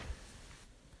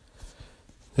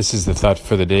This is the thought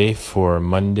for the day for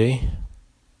Monday,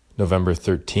 November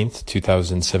 13th,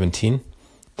 2017,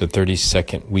 the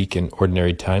 32nd week in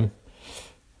Ordinary Time.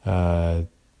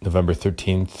 November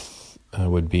 13th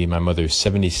would be my mother's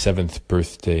 77th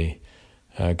birthday.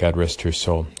 God rest her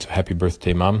soul. So happy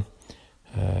birthday, Mom.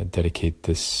 Dedicate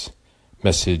this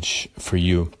message for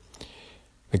you.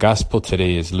 The gospel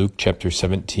today is Luke chapter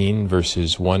 17,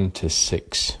 verses 1 to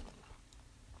 6.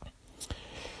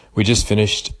 We just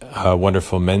finished a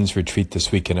wonderful men's retreat this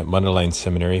weekend at Mundelein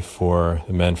Seminary for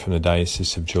the men from the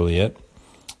Diocese of Joliet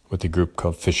with a group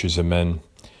called Fishers of Men.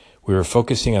 We were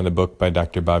focusing on the book by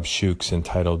Dr. Bob Schuchts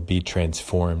entitled Be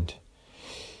Transformed.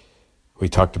 We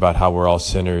talked about how we're all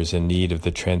sinners in need of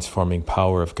the transforming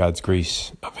power of God's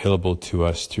grace available to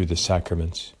us through the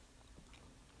sacraments.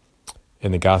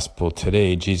 In the gospel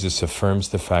today, Jesus affirms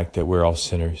the fact that we're all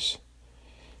sinners.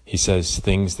 He says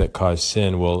things that cause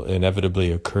sin will inevitably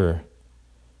occur.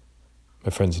 My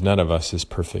friends, none of us is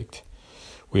perfect.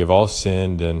 We have all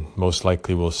sinned and most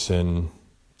likely will sin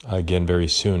again very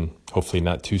soon, hopefully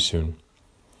not too soon.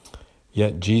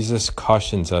 Yet Jesus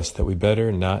cautions us that we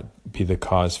better not be the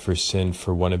cause for sin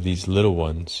for one of these little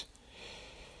ones.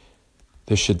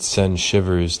 This should send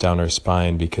shivers down our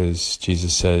spine because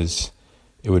Jesus says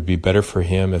it would be better for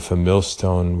him if a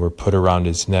millstone were put around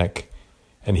his neck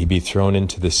and he be thrown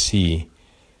into the sea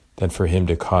than for him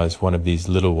to cause one of these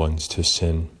little ones to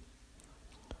sin.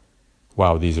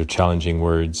 Wow, these are challenging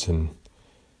words, and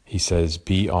he says,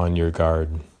 be on your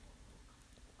guard.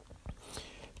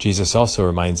 Jesus also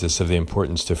reminds us of the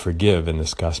importance to forgive in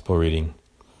this gospel reading.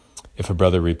 If a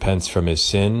brother repents from his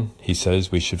sin, he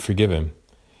says we should forgive him.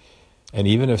 And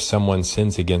even if someone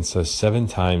sins against us 7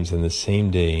 times in the same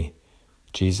day,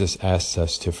 Jesus asks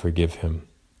us to forgive him.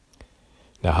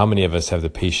 Now, how many of us have the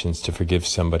patience to forgive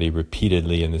somebody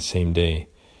repeatedly in the same day?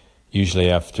 Usually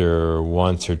after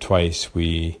once or twice,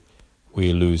 we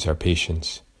lose our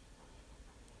patience.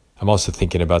 I'm also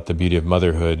thinking about the beauty of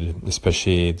motherhood,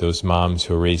 especially those moms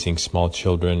who are raising small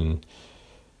children.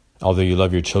 Although you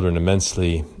love your children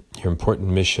immensely, your important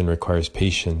mission requires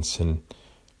patience and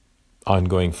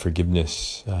ongoing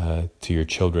forgiveness to your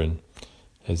children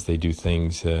as they do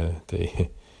things they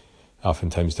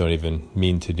oftentimes don't even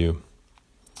mean to do.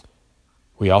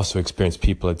 We also experience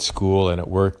people at school and at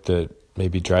work that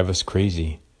maybe drive us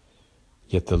crazy,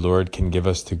 yet the Lord can give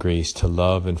us the grace to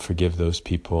love and forgive those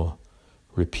people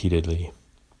repeatedly.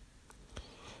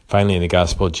 Finally, in the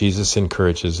gospel, Jesus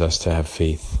encourages us to have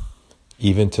faith,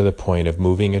 even to the point of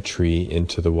moving a tree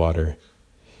into the water.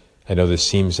 I know this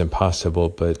seems impossible,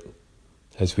 but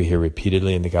as we hear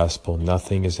repeatedly in the gospel,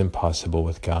 nothing is impossible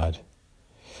with God.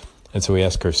 And so we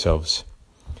ask ourselves,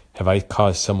 have I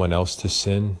caused someone else to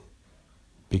sin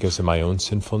because of my own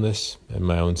sinfulness and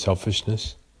my own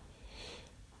selfishness?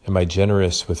 Am I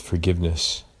generous with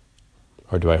forgiveness,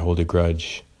 or do I hold a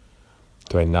grudge?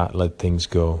 Do I not let things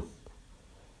go?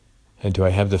 And do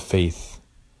I have the faith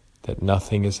that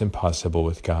nothing is impossible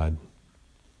with God?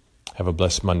 Have a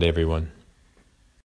blessed Monday, everyone.